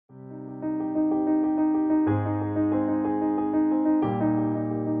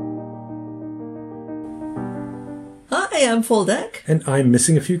I'm FullDeck. And I'm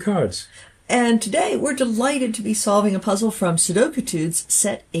missing a few cards. And today we're delighted to be solving a puzzle from Sudokétudes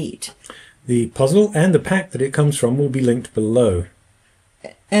set 8. The puzzle and the pack that it comes from will be linked below.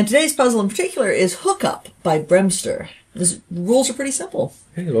 And today's puzzle in particular is Hookup by BremSter. The rules are pretty simple.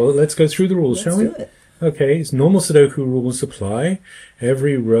 Okay, well, let's go through the rules, shall we? Let's do it. Okay, it's normal Sudoku rules apply.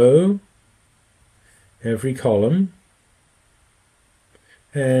 Every row, every column,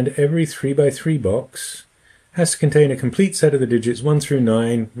 and every 3x3 box has to contain a complete set of the digits 1 through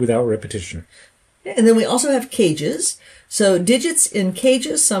 9 without repetition. And then we also have cages. So digits in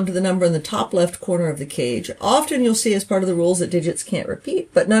cages sum to the number in the top left corner of the cage. Often you'll see as part of the rules that digits can't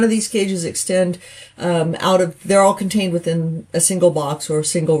repeat, but none of these cages extend they're all contained within a single box or a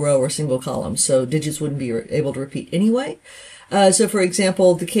single row or a single column. So digits wouldn't be able to repeat anyway. So for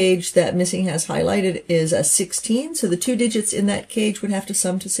example, the cage that Missing has highlighted is a 16. So the two digits in that cage would have to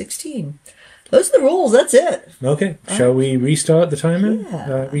sum to 16. Those are the rules. That's it. Okay. Shall we restart the timer?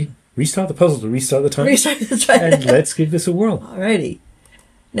 Yeah. Restart the puzzle to restart the timer. Restart the timer. And let's give this a whirl. Alrighty.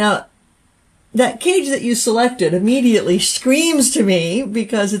 Now, that cage that you selected immediately screams to me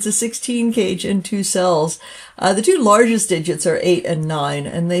because it's a 16 cage in 2 cells. The two largest digits are 8 and 9,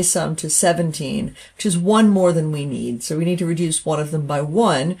 and they sum to 17, which is one more than we need. So we need to reduce one of them by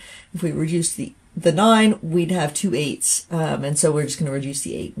 1. If we reduce the 9, we'd have 2 8s, and so we're just going to reduce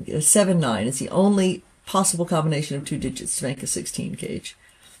the 8 and get a 7, 9. It's the only possible combination of two digits to make a 16 cage.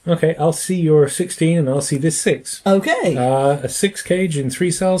 Okay, I'll see your 16 and I'll see this 6. Okay. A 6 cage in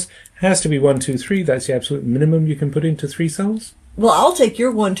 3 cells has to be 1, 2, 3. That's the absolute minimum you can put into 3 cells. Well, I'll take your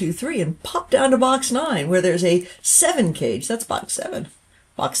 1, 2, 3 and pop down to box 9 where there's a 7 cage. That's box 7.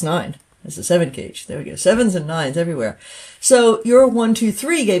 Box 9 is a 7 cage. There we go. 7s and 9s everywhere. So your 1, 2,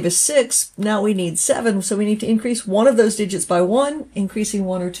 3 gave us 6. Now we need 7. So we need to increase one of those digits by 1. Increasing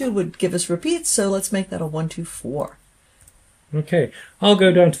 1 or 2 would give us repeats. So let's make that a 1, 2, 4. Okay, I'll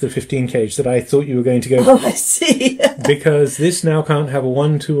go down to the 15 cage that I thought you were going to go. Oh, I see. Because this now can't have a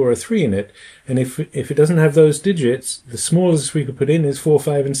 1, 2, or a 3 in it. And if it doesn't have those digits, the smallest we could put in is 4,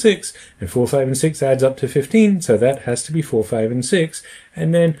 5, and 6. And 4, 5, and 6 adds up to 15, so that has to be 4, 5, and 6.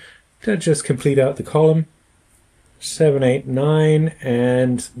 And then to just complete out the column, 7, 8, 9,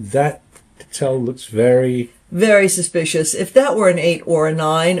 and that cell looks very suspicious. If that were an 8 or a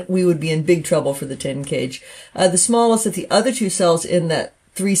 9, we would be in big trouble for the 10 cage. The smallest that the other two cells in that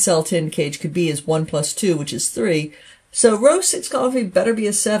 3-cell 10 cage could be is 1 plus 2, which is 3. So row 6, column 3 better be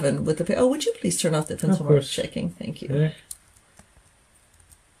a 7 with the... Oh, would you please turn off the pencil mark checking? Thank you. Yeah.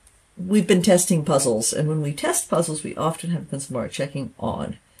 We've been testing puzzles, and when we test puzzles, we often have pencil mark checking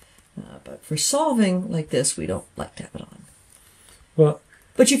on. But for solving like this, we don't like to have it on. Well,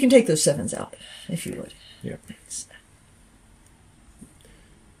 but you can take those 7s out, if you would. Yeah.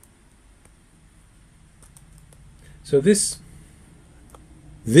 So this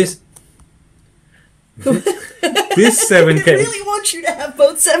 7 cage. I really want you to have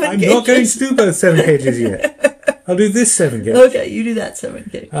both 7 cages. I'm not going to do both 7 cages yet. I'll do this 7 cage. Okay, you do that 7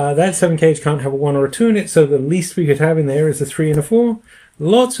 cage. That 7 cage can't have a 1 or a 2 in it, so the least we could have in there is a 3 and a 4.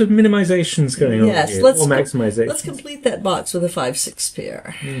 Lots of minimizations going on here, or maximizations. Let's complete that box with a 5, 6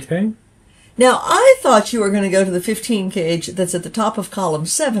 pair. Okay. Now, I thought you were going to go to the 15 cage that's at the top of column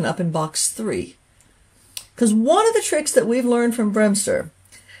 7 up in box 3. Because one of the tricks that we've learned from BremSter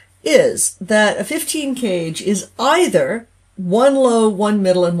is that a 15 cage is either 1 low, 1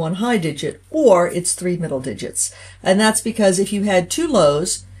 middle, and 1 high digit, or it's 3 middle digits. And that's because if you had 2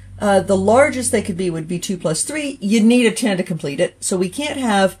 lows, the largest they could be would be 2 plus 3. You'd need a 10 to complete it. So we can't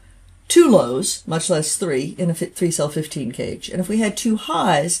have 2 lows, much less 3, in a 3-cell 15 cage. And if we had 2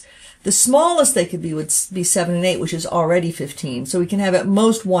 highs, the smallest they could be would be 7 and 8, which is already 15. So we can have at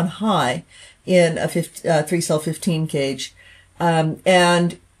most 1 high in a 3-cell 15 cage. And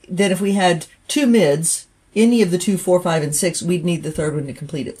then if we had 2 mids, any of the 2, 4, 5, and 6, we'd need the third one to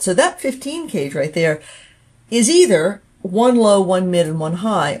complete it. So that 15 cage right there is either 1 low, 1 mid, and 1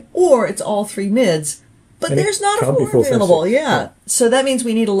 high, or it's all 3 mids, but there's not a 4 available. Yeah. So that means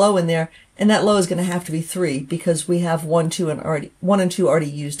we need a low in there, and that low is going to have to be 3 because we have 1, 2, and 1 and 2 already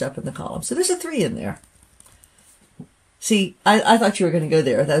used up in the column. So there's a 3 in there. See, I thought you were going to go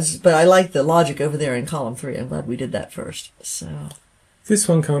there, but I like the logic over there in column 3. I'm glad we did that first. So this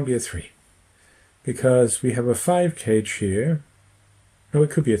one can't be a 3 because we have a 5 cage here. No, it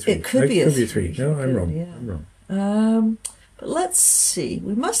could be a 3. It could be a 3. No, I'm wrong. Yeah. I'm wrong. But let's see.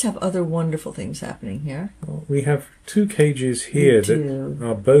 We must have other wonderful things happening here. Well, we have 2 cages here that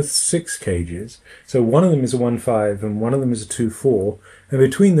are both 6 cages. So one of them is a 1, 5 and one of them is a 2, 4. And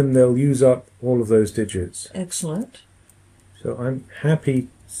between them they'll use up all of those digits. Excellent. So I'm happy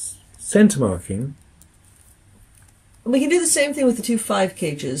center marking We can do the same thing with the two 5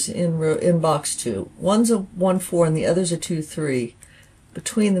 cages in box 2. One's a 1-4 and the other's a 2-3.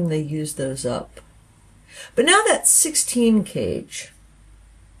 Between them, they use those up. But now that 16 cage,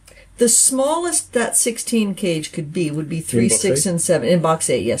 the smallest that 16 cage could be would be 3, 6, and 7. In box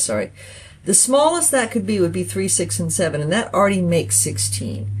 8, yes, sorry. The smallest that could be would be 3, 6, and 7, and that already makes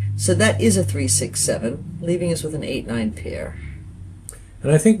 16. So that is a 3, 6, 7, leaving us with an 8, 9 pair.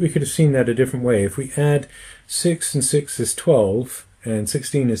 And I think we could have seen that a different way. If we add 6 and 6 is 12, and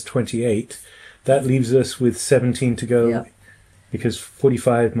 16 is 28, that leaves us with 17 to go. Yep. Because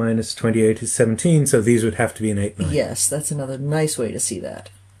 45 minus 28 is 17, so these would have to be an 8, 9. Yes, that's another nice way to see that.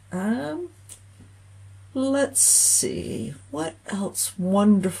 Let's see. What else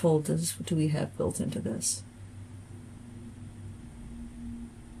wonderful do we have built into this?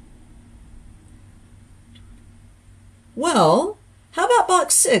 Well, how about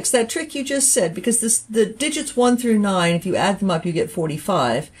box 6, that trick you just said, because the digits 1 through 9, if you add them up, you get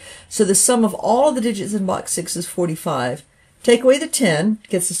 45. So the sum of all of the digits in box 6 is 45. Take away the 10,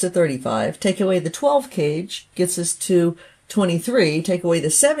 gets us to 35. Take away the 12 cage, gets us to 23. Take away the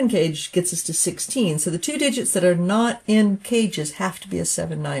 7 cage, gets us to 16. So the two digits that are not in cages have to be a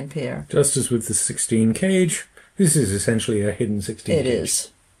 7, 9 pair. Just as with the 16 cage, this is essentially a hidden 16 cage. It is.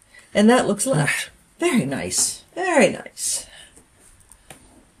 And that looks left. Very nice. Very nice.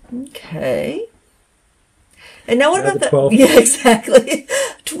 Okay. And now what about the 12? Yeah, exactly.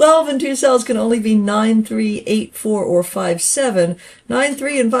 12 and 2 cells can only be 9, 3, 8, 4, or 5, 7. 9,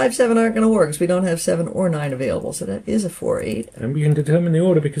 3, and 5, 7 aren't going to work because we don't have 7 or 9 available. So that is a 4, 8. And we can determine the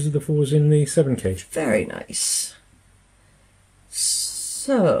order because of the 4s in the 7 cage. Very nice.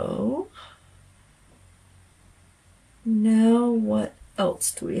 So, now what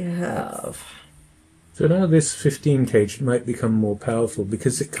else do we have? So now this 15 cage might become more powerful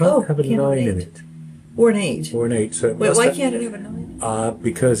because it can't have a 9 in it. Or an 8. Or an 8. So wait, why can't it have a 9?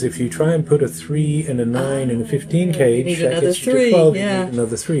 Because if you try and put a 3 and a 9 in a 15 cage, that gets you to 12, you need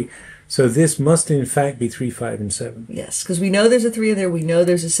another 3. So this must in fact be 3, 5, and 7. Yes, because we know there's a 3 in there, we know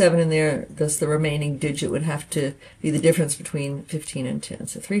there's a 7 in there, thus the remaining digit would have to be the difference between 15 and 10.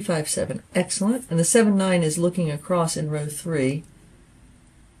 So 3, 5, 7. Excellent. And the 7, 9 is looking across in row 3.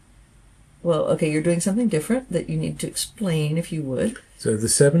 Well, okay, you're doing something different that you need to explain, if you would. So the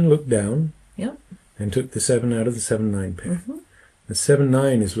 7 looked down. Yep. And took the 7 out of the 7, 9 pair. Mm-hmm. The 7,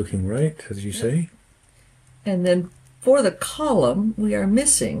 9 is looking right, as you say. And then for the column, we are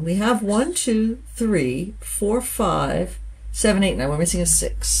missing. We have 1, 2, 3, 4, 5, 7, 8, 9. We're missing a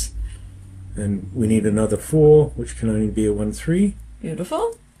 6. And we need another 4, which can only be a 1, 3.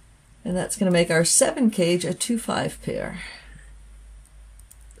 Beautiful. And that's going to make our 7 cage a 2, 5 pair.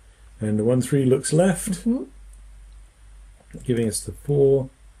 And the 1, 3 looks left, giving us the 4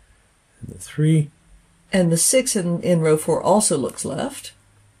 and the 3. And the 6 in row 4 also looks left.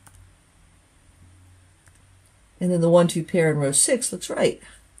 And then the 1, 2 pair in row 6 looks right.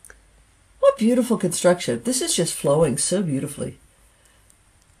 What beautiful construction. This is just flowing so beautifully.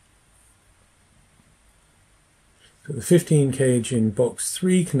 So the 15 cage in box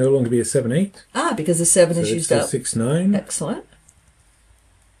 3 can no longer be a 7, 8. Ah, because the 7 is used up. 6, 9. Excellent.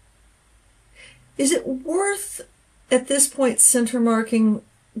 Is it worth, at this point, center marking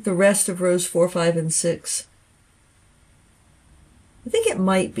the rest of rows 4, 5, and 6? I think it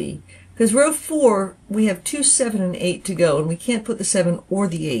might be. Because row 4, we have 2, 7, and 8 to go, and we can't put the 7 or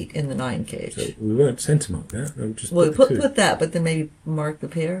the 8 in the 9 cage. So we won't center mark that. We'll just put that, but then maybe mark the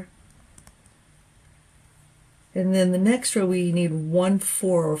pair. And then the next row, we need 1,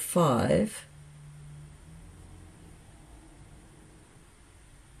 4, or 5.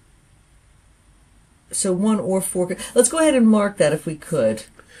 So 1 or 4. Let's go ahead and mark that if we could.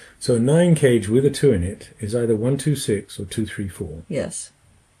 So a 9 cage with a 2 in it is either 1, 2, 6 or 2, 3, 4. Yes.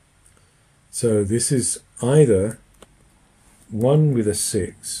 So this is either 1 with a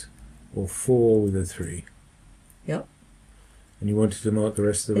 6 or 4 with a 3. Yep. And you wanted to mark the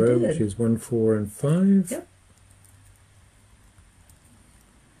rest of the row, which is 1, 4, and 5. Yep.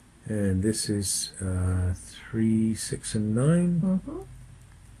 And this is 3, 6, and 9.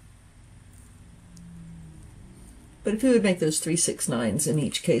 But if you would make those 3, 6, 9s in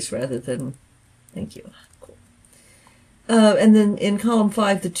each case rather than... Thank you. Cool. And then in column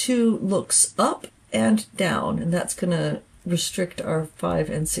 5, the 2 looks up and down, and that's going to restrict our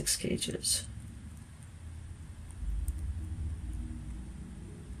 5 and 6 cages.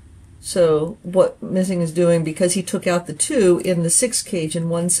 So what Missing is doing, because he took out the 2 in the 6 cage in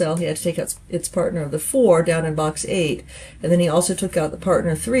one cell, he had to take out its partner of the 4 down in box 8, and then he also took out the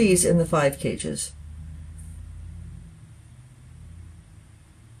partner 3s in the 5 cages.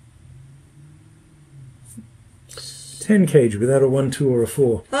 10 cage without a 1, 2, or a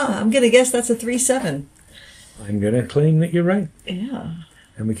 4. Ah, I'm going to guess that's a 3, 7. I'm going to claim that you're right. Yeah.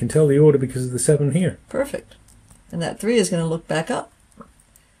 And we can tell the order because of the 7 here. Perfect. And that 3 is going to look back up.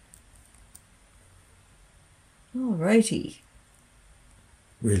 All righty.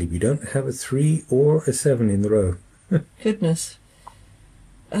 Really, we don't have a 3 or a 7 in the row. Goodness.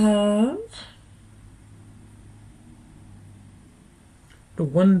 The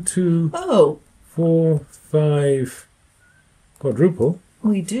 1, 2, Oh, 4, 5 quadruple.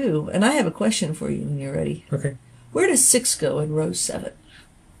 we do. And I have a question for you when you're ready. Okay. Where does 6 go in row 7?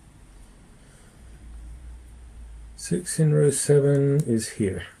 6 in row 7 is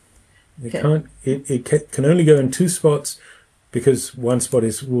here. It Okay. can't. It can only go in 2 spots because one spot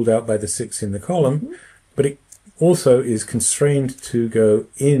is ruled out by the 6 in the column, but it also is constrained to go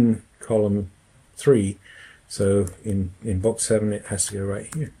in column 3. So in box 7 it has to go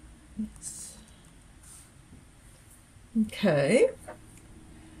right here. Okay.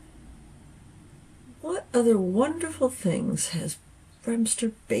 What other wonderful things has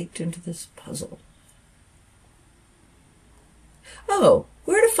BremSter baked into this puzzle? Oh,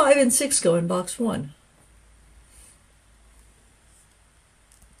 where do 5 and 6 go in box 1?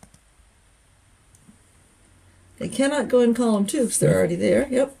 They cannot go in column 2 because they're already there.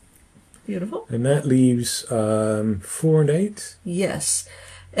 Yep. Beautiful. And that leaves 4 and 8. Yes.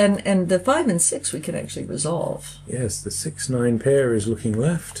 And the 5 and 6 we can actually resolve. Yes, the 6, 9 pair is looking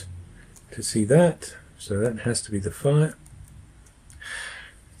left to see that. So that has to be the 5.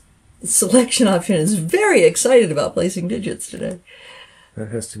 The selection option is very excited about placing digits today. That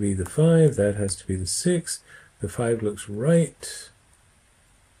has to be the 5. That has to be the 6. The 5 looks right.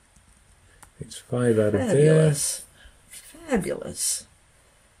 It's 5 out of there. Fabulous. Fabulous.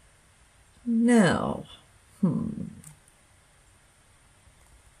 Now,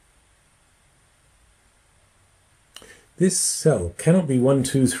 This cell cannot be 1,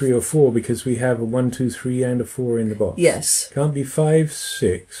 2, 3, or 4 because we have a 1, 2, 3 and a 4 in the box. yes, Can't be 5,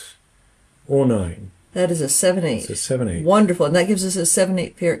 6, or 9. that is a 7, 8. It's a 7, 8. Wonderful. And that gives us a 7,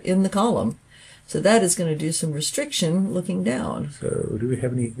 8 pair in the column. So that is going to do some restriction looking down. So do we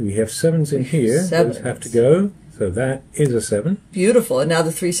have any? We have 7s in here. Sevens. Those have to go. So that is a 7. Beautiful. And now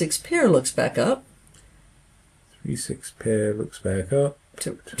the 3, 6 pair looks back up 3, 6 pair looks back up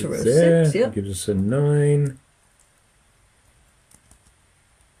to to row there. 6. Yep. Gives us a 9.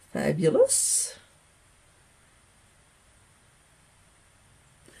 Fabulous.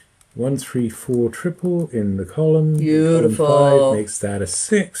 1, 3, 4 triple in the column. Beautiful. Column 5 makes that a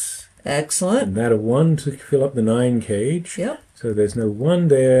 6. Excellent. And that a 1 to fill up the 9 cage. Yep. So there's no 1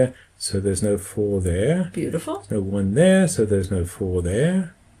 there, so there's no 4 there. Beautiful. No 1 there, so there's no 4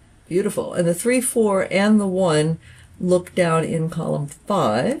 there. Beautiful. And the 3, 4 and the 1 look down in column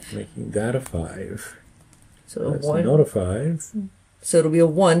 5. Making that a 5. So That's 1. not a 5. So it'll be a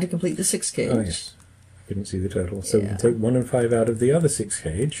 1 to complete the 6 cage. Oh, yes. I couldn't see the total. So we Yeah. can take 1 and 5 out of the other 6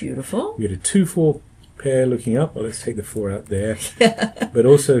 cage. Beautiful. We get a 2, 4 pair looking up. Well, let's take the 4 out there. But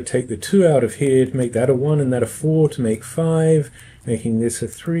also take the 2 out of here to make that a 1 and that a 4 to make 5. Making this a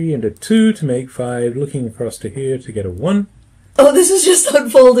 3 and a 2 to make 5. Looking across to here to get a 1. Oh, this is just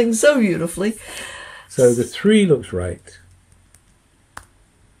unfolding so beautifully. So the 3 looks right.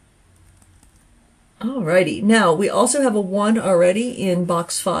 Alrighty. Now, we also have a 1 already in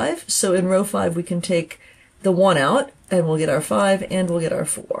box 5. So in row 5, we can take the 1 out, and we'll get our 5, and we'll get our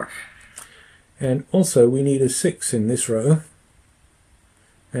 4. And also we need a 6 in this row.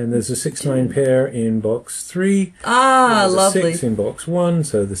 And there's a 6, 9 pair in box 3. Ah, There's lovely. a 6 in box 1,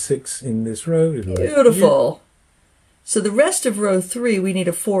 so the 6 in this row is right here. Beautiful. So the rest of row 3, we need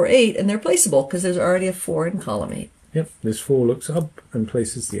a 4, 8, and they're placeable because there's already a 4 in column 8. Yep, this 4 looks up and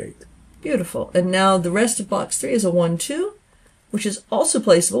places the 8. Beautiful. And now the rest of box 3 is a 1, 2, which is also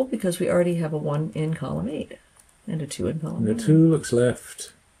placeable because we already have a 1 in column 8 and a 2 in column And the 9. 2 looks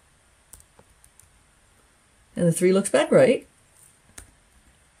left. And the 3 looks back right.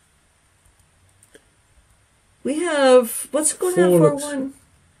 We have, what's going on 4 for looks- 1?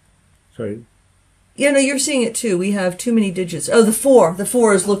 Sorry, Yeah, no, you're seeing it too. We have too many digits. Oh, the 4. The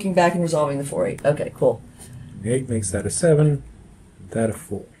 4 is looking back and resolving the 4, 8. Okay, cool. the 8 makes that a 7, that a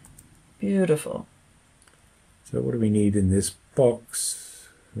 4. Beautiful. So what do we need in this box?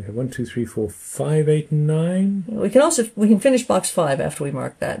 We have 1, 2, 3, 4, 5, 8, and 9. We can finish box 5 after we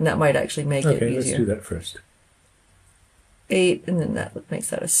mark that, and that might actually make it Okay, let's easier. do that first. 8, and then that makes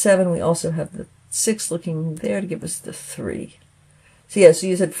that a 7. We also have the 6 looking there to give us the 3. So yeah, so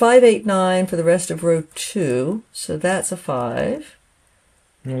you said 5, 8, 9 for the rest of row 2. So that's a 5.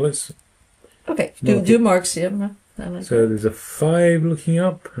 Well, let's. Okay, Mark do it. marks, yeah. I like So that. there's a 5 looking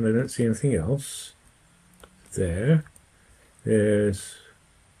up, and I don't see anything else there. There's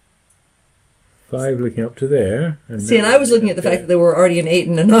 5 looking up to there. And See, and I was looking at the fact that there were already an 8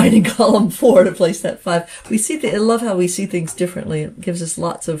 and a 9 in column 4 to place that 5. We see I love how we see things differently. It gives us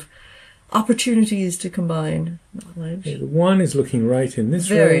lots of opportunities to combine knowledge. Okay, the 1 is looking right in this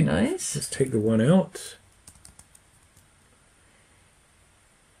row. Very nice. Let's take the 1 out.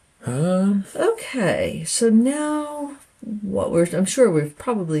 Okay, so now I'm sure I've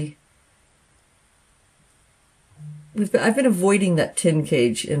been avoiding that 10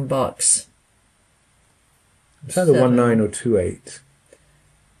 cage in box. It's either 1, 9 or 2, 8.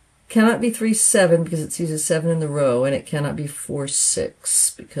 Cannot be 3, 7 because it sees a 7 in the row, and it cannot be 4,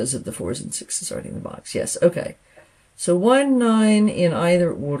 6 because of the 4s and 6s already in the box. Yes, okay. So 1, 9 in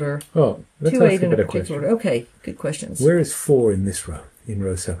either order. Oh, let's 2, ask 8 a in a better particular question. order. Okay, good questions. Where is 4 in this row, in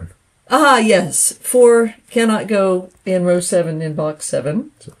row 7? Ah, yes. 4 cannot go in row 7 in box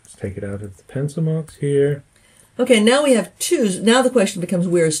 7. So let's take it out of the pencil marks here. Okay, now we have 2s. Now the question becomes,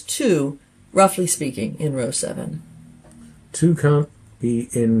 where is 2, roughly speaking, in row 7? 2 can't be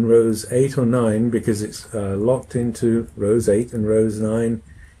in rows 8 or 9 because it's locked into rows 8 and rows 9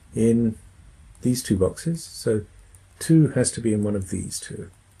 in these 2 boxes. So 2 has to be in one of these 2.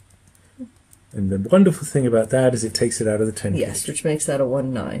 And the wonderful thing about that is it takes it out of the 10 Yes, cage. which makes that a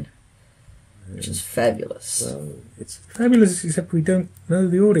 1, 9. Which is fabulous. Well, it's fabulous, except we don't know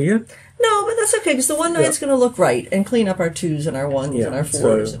the order yet. No, but that's okay, because the 1, 9 is going to look right and clean up our 2s and our 1s and our 4s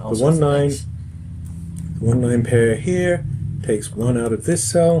so and all the sorts 1, 9, of things. the 1, 9 pair here takes 1 out of this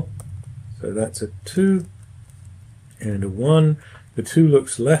cell, so that's a 2 and a 1. The 2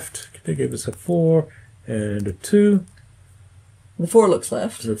 looks left to give us a 4 and a 2. The 4 looks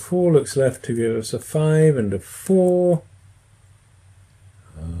left. The 4 looks left to give us a 5 and a 4.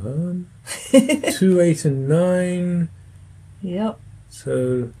 2, 8 and 9. Yep.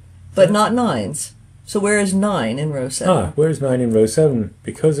 So, but not 9s. So where is 9 in row 7? Where's 9 in row 7?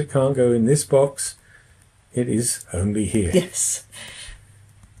 Because it can't go in this box, it is only here. Yes.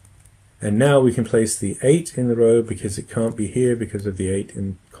 And now we can place the 8 in the row because it can't be here because of the 8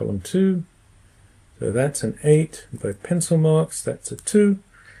 in column 2. So that's an 8 by pencil marks. That's a 2.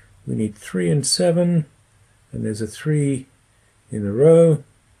 We need 3 and 7. And there's a 3 in the row.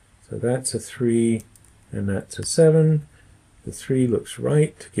 So that's a 3 and that's a 7. The 3 looks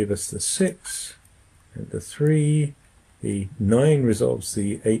right to give us the 6. And the 3, the 9 resolves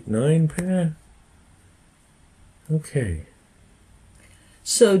the 8, 9 pair. Okay.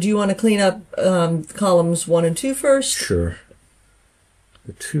 So do you want to clean up columns 1 and 2 first? Sure.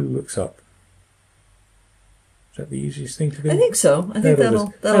 The 2 looks up. Is that the easiest thing to do? I think so. I think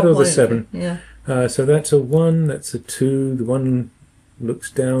that'll add all the point. 7. Yeah. So that's a 1, that's a 2. The 1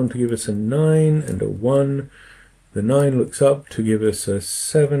 looks down to give us a 9 and a 1. The 9 looks up to give us a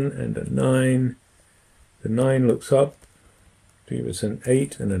 7 and a 9. The 9 looks up to give us an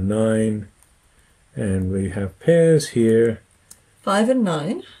 8 and a 9. And we have pairs here. 5 and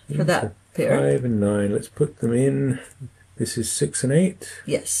 9 for that pair. 5 and 9. Let's put them in. This is 6 and 8.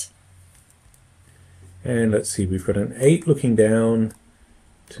 Yes. And let's see, we've got an 8 looking down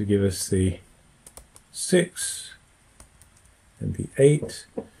to give us the 6 and the 8.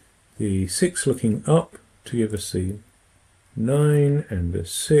 The 6 looking up to give us the 9 and the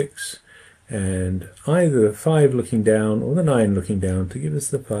 6. And either the 5 looking down or the 9 looking down to give us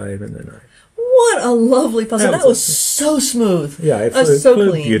the 5 and the 9. What a lovely puzzle. That was so smooth. Yeah, it so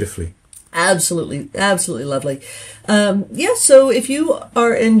flowed clean. beautifully. Absolutely, absolutely lovely. Yeah, so if you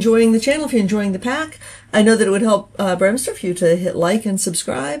are enjoying the channel, if you're enjoying the pack, I know that it would help BremSter for you to hit like and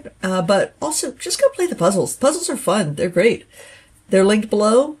subscribe, but also just go play the puzzles. Puzzles are fun. They're great. They're linked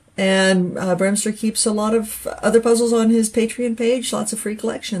below, and BremSter keeps a lot of other puzzles on his Patreon page, lots of free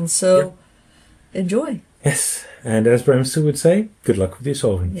collections, so enjoy. Yes, and as BremSter would say, good luck with your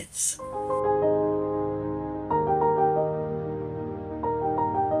solving. Yes.